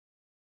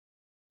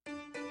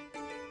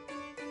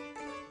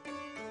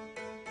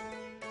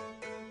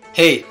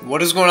Hey,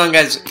 what is going on,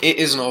 guys? It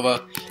is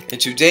Nova, and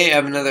today I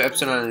have another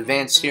episode on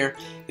Advanced here.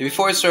 And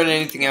before I start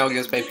anything out,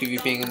 guys, by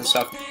PvPing and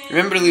stuff,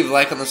 remember to leave a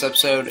like on this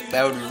episode.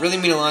 That would really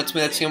mean a lot to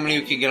me. That's how many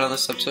we could get on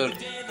this episode.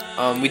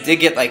 We did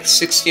get like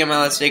 60 on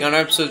my last day on our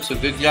episode, so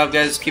good job,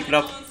 guys. Keep it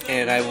up,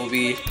 and I will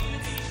be,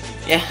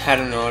 I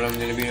don't know what I'm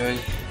gonna be doing.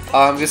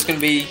 I'm just gonna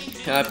be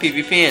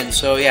PvPing.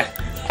 So yeah,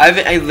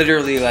 I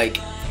literally like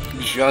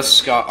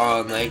just got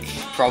on like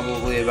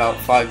probably about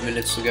 5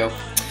 minutes ago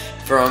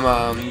from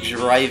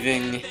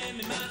driving,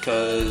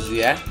 cause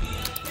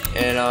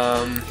and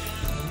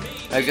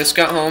I just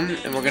got home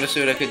and we're gonna see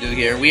what I could do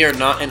here. We are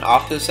not in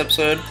off this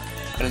episode.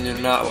 I do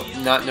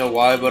not know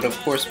why, but of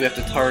course we have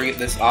to target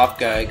this off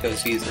guy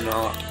because he's an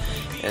off,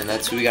 and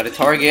that's who we got to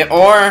target,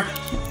 or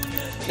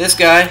this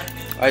guy.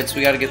 All right, so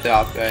we got to get the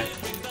off guy.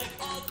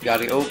 Got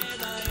to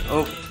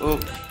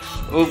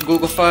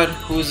Google-fied.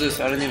 Who is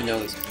this? I don't even know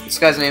this. This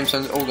guy's name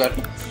sounds. Oh god.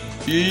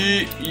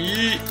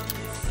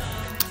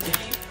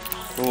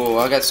 Oh,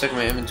 I got stuck in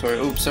my inventory.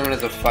 Oops, someone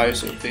has a fire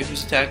sword.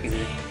 Who's attacking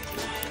me?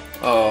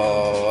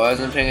 Oh, I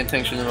wasn't paying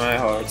attention to my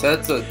hearts.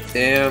 That's a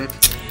damn.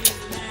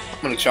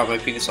 I'm gonna chop my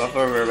penis off.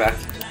 I'll be right back.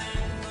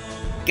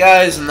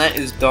 Guys, and that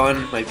is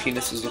done. My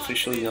penis is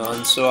officially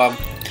gone. So,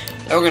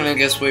 now we're gonna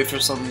wait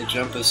for something to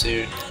jump us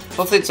here.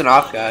 Hopefully it's an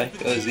off guy,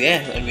 because,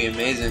 that'd be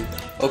amazing.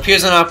 Oh,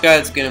 here's an off guy.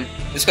 Let's get him.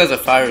 This guy's a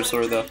fire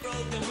sword, though.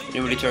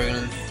 Anybody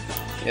targeting?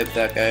 Yep,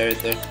 that guy right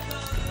there.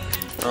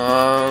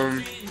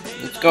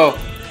 Let's go.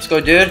 Let's go,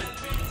 dude.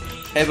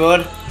 Hey,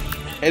 bud.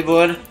 Hey,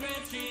 bud.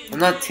 I'm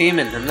not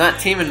teaming,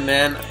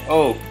 man.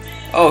 Oh,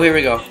 here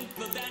we go.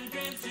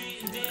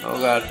 Oh,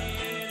 God.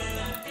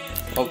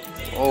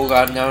 Oh,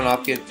 God, now an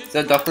off kid. Is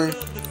that Duckling?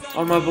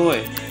 Oh, my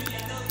boy.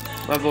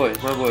 My boy.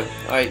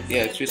 Alright,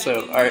 yeah, true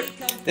so. Alright.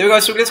 There we go,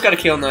 so we just got a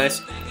kill, nice.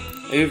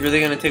 Are you really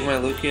gonna take my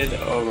loot, kid?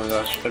 Oh, my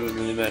gosh, that would've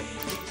been really bad.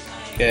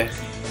 Okay.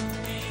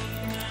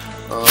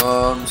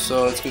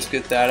 So let's just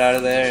get that out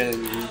of there,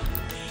 and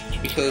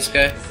should we kill this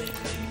guy?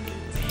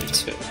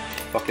 Let's do it.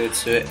 Fuck it,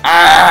 let's do it.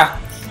 Ah!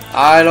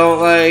 I don't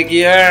like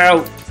you!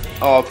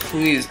 Oh,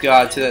 please,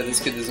 God, to that this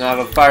kid does not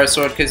have a fire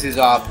sword because he's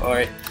off.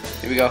 Alright,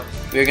 here we go.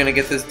 We're gonna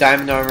get this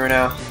diamond armor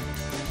now.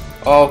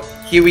 Oh,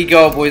 here we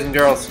go, boys and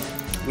girls.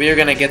 We are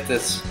gonna get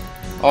this.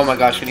 Oh my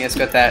gosh, and he has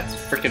got that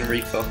freaking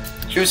refill.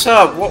 What's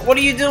up? What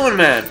are you doing,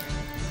 man?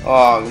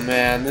 Oh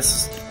man,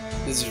 this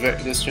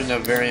turned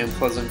out very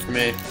unpleasant for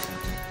me.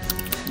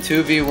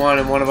 2v1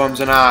 and one of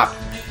them's an op.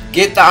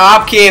 Get the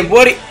op, kid.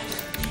 What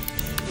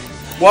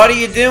are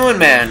you doing,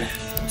 man?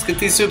 Let's get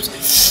these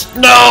soups.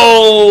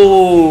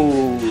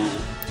 No!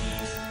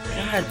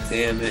 God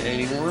damn it,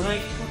 anyone?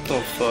 Like, what the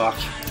fuck?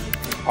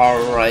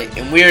 Alright,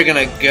 and we are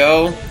gonna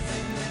go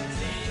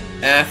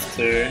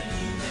after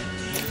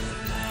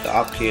the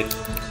op kid.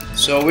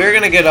 So we're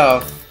gonna get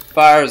a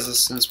fire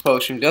resistance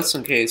potion just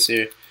in case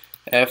here.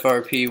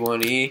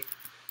 FRP1E.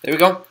 There we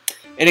go.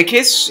 And in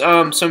case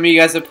some of you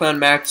guys have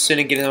planned max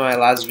and get into my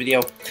last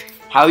video,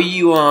 how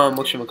you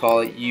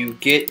you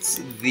get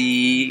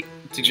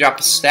to drop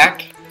a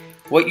stack.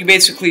 What you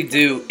basically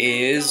do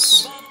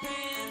is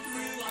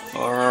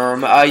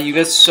you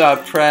just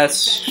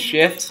press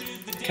shift,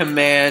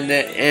 command,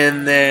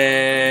 and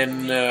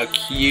then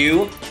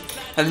Q,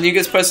 and then you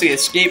just press the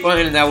escape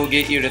button, and that will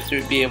get you to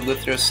be able to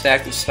throw a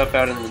stack of stuff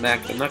out in the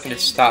map. I'm not gonna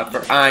stop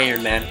for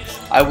Iron Man.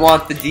 I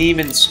want the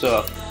demon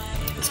stuff.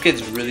 This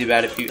kid's really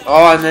bad at PvP.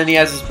 Oh, and then he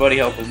has his buddy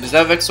help him. Is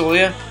that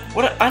Vexolia?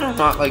 What? I do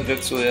not like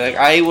Vexolia. Like,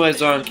 I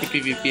was on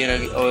PvP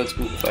and it's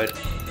Google-fied.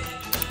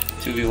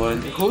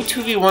 2v1. Who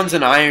 2v1's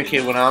an Iron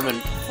Kid when I'm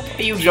in?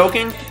 Are you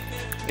joking?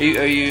 Are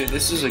you?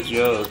 This is a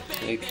joke.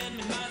 Like,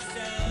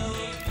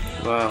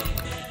 wow.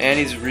 And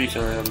he's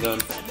refilling. I'm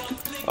done.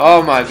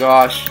 Oh my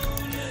gosh.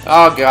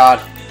 Oh god.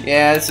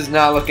 Yeah, this is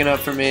not looking up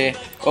for me.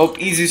 Oh,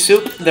 easy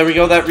soup. There we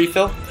go. That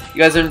refill.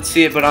 You guys didn't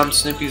see it, but I'm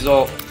Snippy's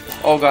ult.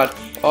 Oh god.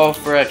 Oh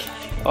frick.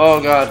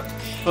 Oh god.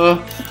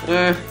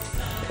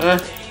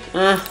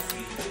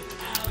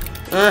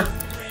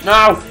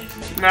 No!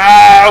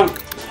 No!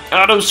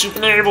 Auto soup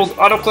enabled.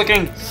 Auto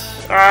clicking.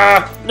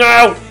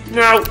 No!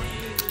 No!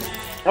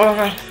 Oh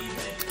god.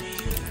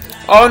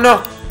 Oh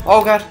no!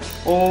 Oh god.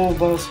 Oh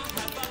balls.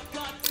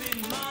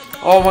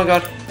 Oh my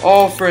god.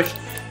 Oh frick.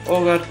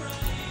 Oh god.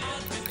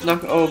 No,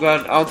 oh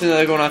god. I don't think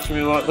they're going after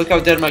me. Look how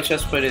dead my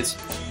chest plate is.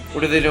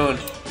 What are they doing?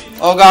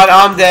 Oh god,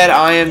 I'm dead.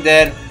 I am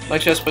dead. My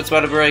chest plate's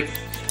about to break.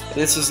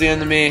 This is the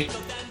end of me.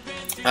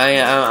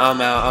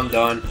 I'm out. I'm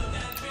done.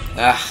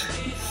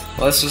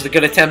 Well, this was a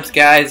good attempt,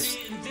 guys.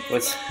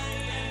 I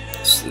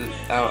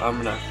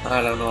don't know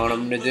what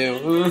I'm gonna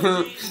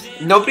do.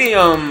 Nobody,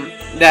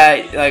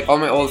 that, like, all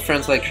my old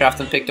friends, like, Craft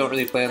and Pick, don't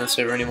really play on the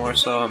server anymore,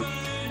 so,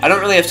 I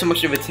don't really have too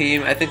much of a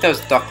team. I think that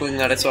was Duckling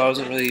that I saw. I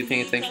wasn't really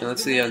paying attention.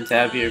 Let's see on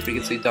tab here if we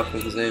can see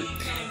Duckling's name.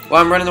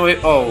 Well, I'm running away.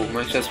 Oh,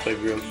 my chest plate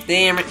broke.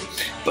 Damn it.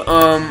 But,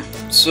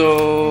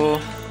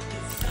 so,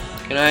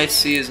 can I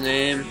see his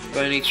name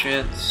by any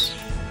chance?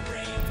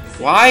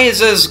 Why is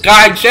this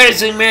guy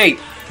chasing me?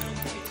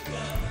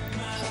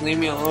 Just leave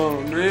me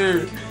alone,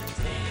 dude.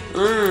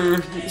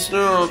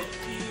 Stop.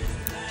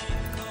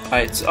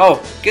 Alright, so,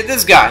 oh, get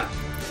this guy.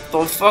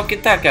 the fuck?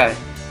 Get that guy.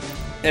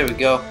 There we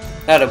go.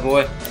 That a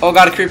boy. Oh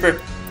god, a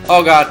creeper.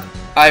 Oh god.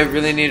 I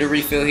really need a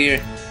refill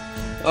here.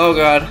 Oh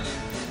god.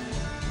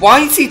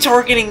 Why is he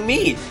targeting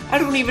me? I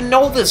don't even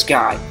know this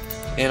guy.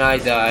 And I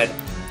died.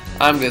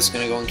 I'm just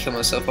gonna go and kill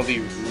myself. I'll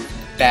be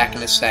back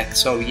in a sec.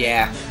 So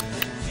yeah.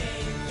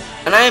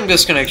 And I am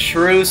just gonna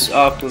truce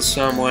up with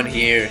someone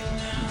here.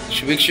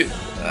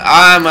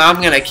 I'm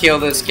gonna kill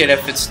this kid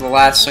if it's the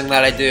last thing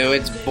that I do.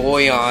 It's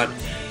Boyan.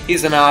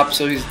 He's an op,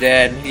 so he's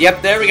dead.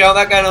 Yep, there we go.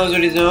 That guy knows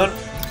what he's doing.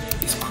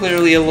 He's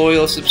clearly a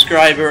loyal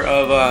subscriber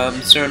of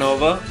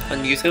SrNova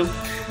on YouTube.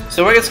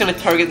 So we're just gonna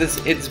target this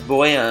It's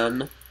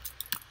Boyan.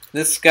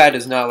 This guy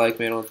does not like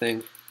me, I don't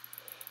think.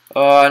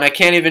 Oh, and I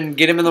can't even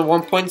get him in the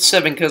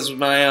 1.7 because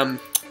my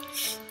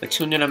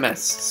tuned in a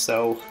mess.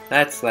 So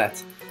that's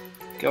that.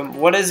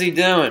 What is he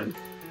doing?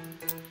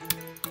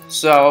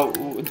 So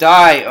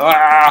die!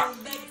 Ah!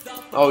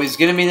 Oh, he's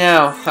getting me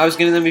now. I was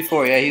getting them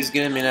before. Yeah, he's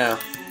getting me now.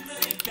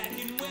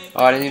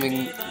 Oh, I didn't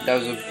even. That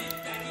was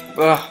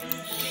a.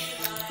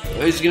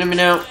 He's getting me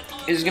now.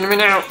 He's getting me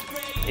now.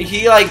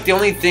 He like the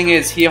only thing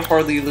is he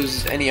hardly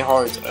loses any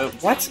hearts.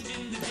 What?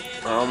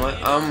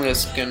 I'm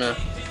just gonna.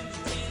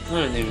 I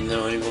don't even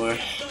know anymore.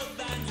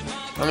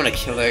 I'm gonna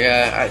kill that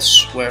guy. I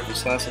swear, if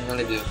it's the last thing that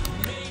I do.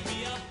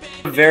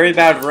 A very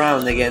bad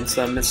round against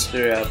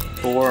Mr.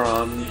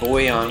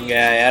 Boyan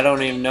guy. I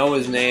don't even know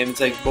his name.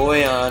 It's like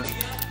Boyan.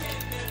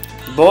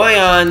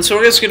 So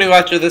we're just gonna go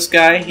after this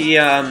guy. He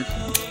I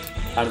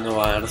don't know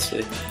why,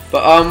 honestly.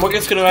 But we're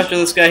just gonna go after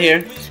this guy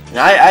here. And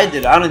I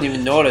don't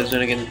even know what I was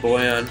doing against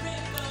Boyan.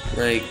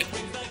 Like,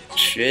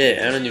 shit,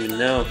 I don't even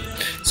know.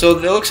 So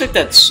it looks like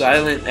that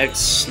Silent X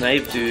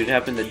Snipe dude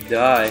happened to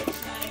die.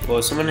 Whoa,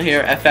 someone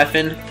here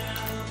FFing.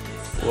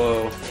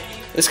 Whoa.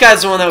 This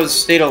guy's the one that was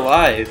stayed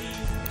alive.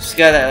 This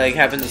guy that like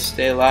happened to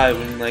stay alive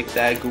when like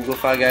that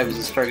Googlefy guy was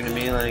just targeting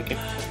me, like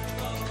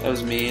that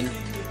was mean.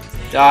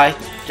 Die,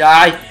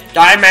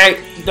 mate,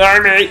 die,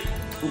 mate.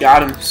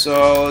 Got him.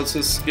 So let's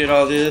just get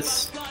all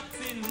this.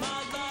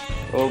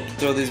 Oh,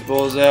 throw these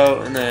bowls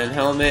out, and then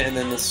helmet, and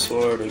then the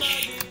sword.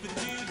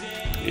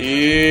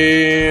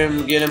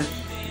 Get him.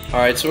 All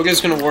right, so we're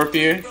just gonna warp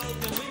here,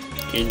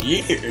 and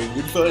yeah,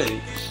 good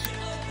fight.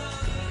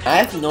 I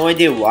have no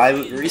idea why,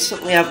 but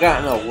recently I've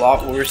gotten a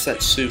lot worse at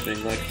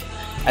souping. Like,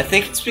 I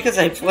think it's because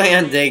I play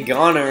on Day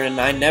Goner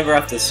and I never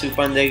have to soup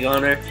on Day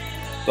Goner.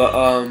 But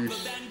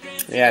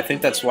yeah, I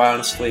think that's why,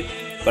 honestly.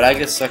 But I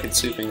get stuck at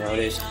souping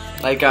nowadays.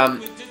 Like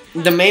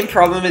the main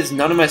problem is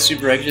none of my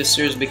super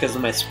registers because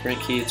of my sprint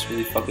key. It's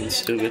really fucking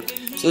stupid.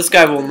 So this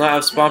guy will not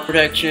have spawn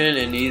protection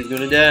and he's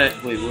gonna die.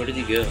 Wait, where did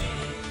he go?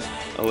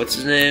 Oh, what's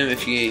his name?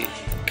 If you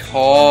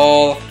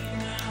call.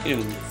 I can't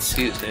even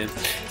see his name.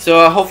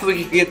 So hopefully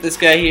we can get this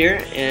guy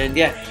here, and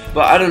yeah.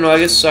 But I don't know, I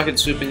just suck at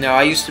swooping now.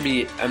 I used to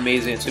be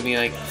amazing at swooping.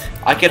 Like,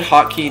 I could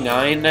hotkey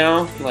 9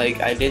 now. Like,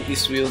 I didn't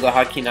used to be able to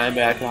hotkey 9,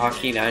 but I can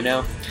hotkey 9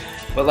 now.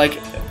 But like,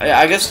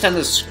 I just tend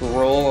to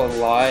scroll a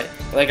lot.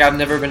 Like, I've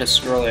never been a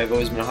scroller, I've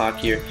always been a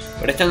hockeyer.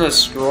 But I tend to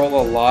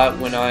scroll a lot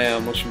when I,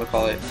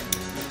 whatchamacallit,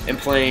 am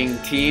playing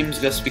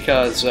teams, just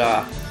because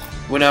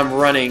when I'm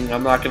running,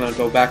 I'm not gonna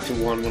go back to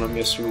one when I'm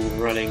just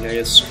running. I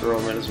just scroll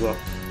might as well.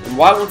 And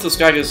why won't this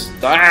guy just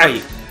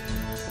die?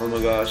 Oh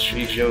my gosh,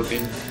 he's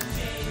joking.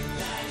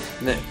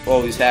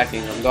 Oh, he's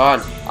hacking. I'm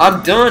gone.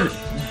 I'm done.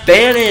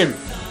 Ban him.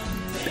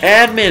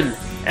 Admin.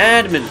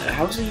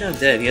 How is he not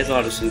dead? He has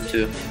AUTOSOUP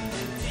too.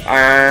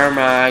 Oh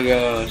my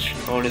gosh.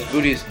 Oh, and his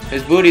booties. I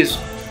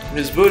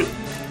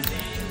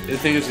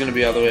think it's gonna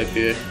be all the way up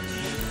here.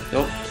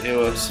 Nope. It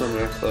was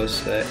somewhere close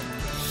to that.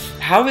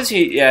 How is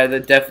he? Yeah, the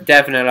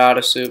definite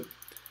AUTOSOUP.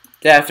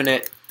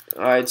 Definite.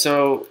 Alright,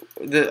 so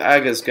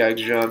I just got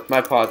jumped. My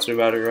pots are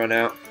about to run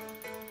out.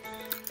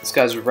 This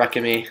guy's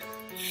wrecking me.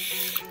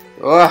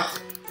 Ugh.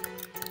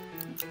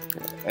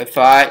 I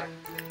fight.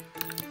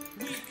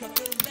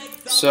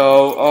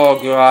 So, oh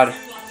god.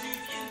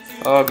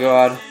 Oh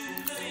god.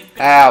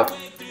 Ow.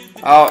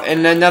 Oh,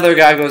 and another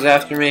guy goes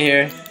after me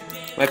here.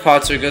 My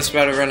pots are just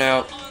about to run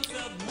out.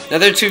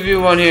 Another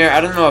 2v1 here.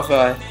 I don't know if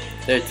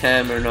they're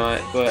 10 or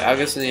not, but I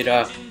just need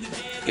to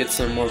get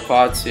some more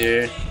pots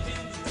here.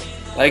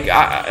 Like,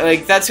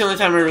 that's the only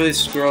time I really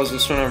scroll is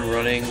just when I'm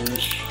running.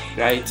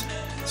 Right.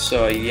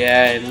 So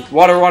yeah, and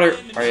water.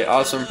 Alright,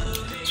 awesome.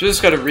 So we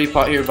just got a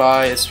repot here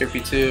by a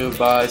Strippy 2,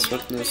 by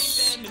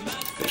Swiftness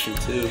Potion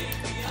 2.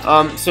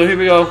 So here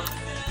we go.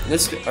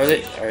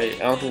 Alright, I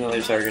don't think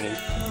they're targeting,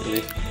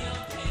 really.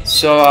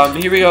 So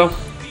here we go.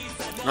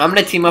 I'm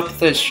gonna team up with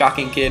this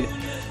shocking kid.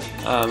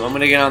 I'm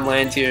gonna get on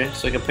land here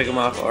so I can pick him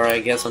up, or I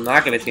guess I'm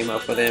not gonna team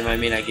up with him. I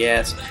mean, I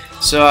guess.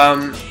 So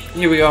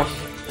here we go.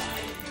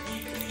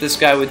 If this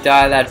guy would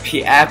die, that'd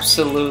be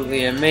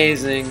absolutely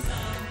amazing.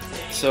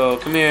 So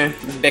come here,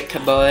 big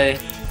boy.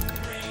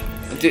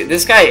 Dude,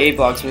 this guy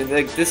A-blocks me.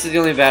 Like, this is the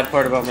only bad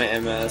part about my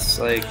MS.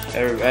 Like,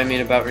 I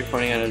mean about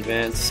recording on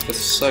Advanced, because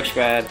such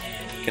bad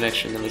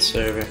connection to the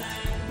server.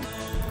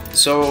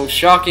 So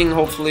shocking.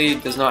 Hopefully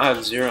does not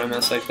have 0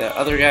 MS like that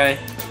other guy.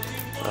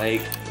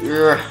 Like,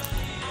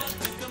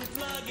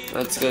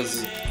 Let's go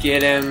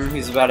get him.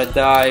 He's about to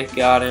die.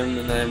 Got him.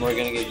 And then we're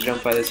gonna get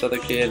jumped by this other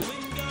kid.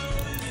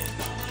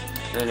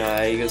 And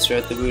he goes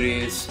straight at the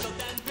booties.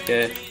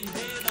 Okay.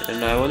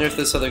 And I wonder if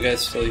this other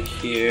guy's still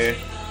here.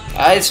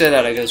 I'd say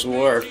that I guess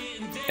warp.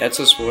 Yeah, it's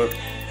just warp.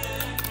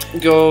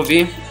 Go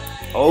V.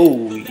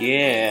 Oh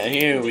yeah,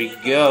 here we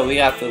go. We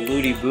got the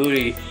looty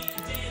booty.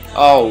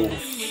 Oh.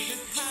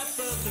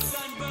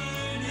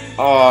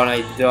 Oh, and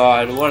I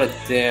died. What a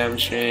damn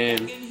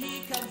shame.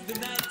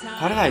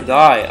 How did I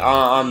die?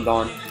 I'm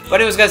done.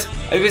 But anyways, guys, I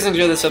hope you guys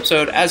enjoyed this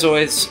episode. As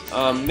always,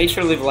 make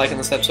sure to leave a like on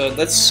this episode.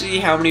 Let's see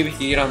how many we can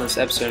get on this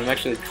episode. I'm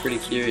actually pretty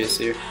curious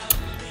here.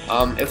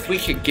 If we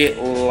could get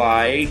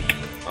like,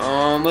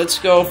 let's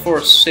go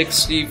for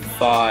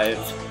 65.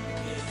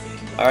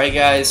 Alright,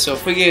 guys. So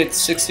if we get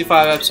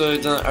 65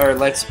 episodes, or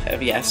likes,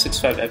 yeah,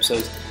 65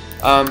 episodes.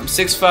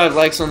 65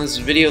 likes on this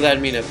video,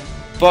 that'd mean a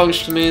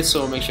bunch to me.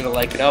 So make sure to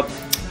like it up.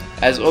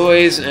 As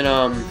always, and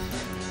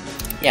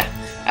yeah.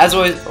 As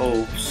always,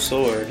 oh,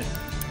 sword.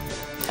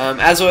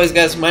 As always,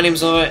 guys, my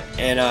name's Noah,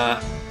 and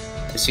I'll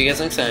see you guys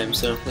next time.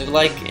 So leave a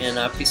like,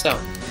 and peace out.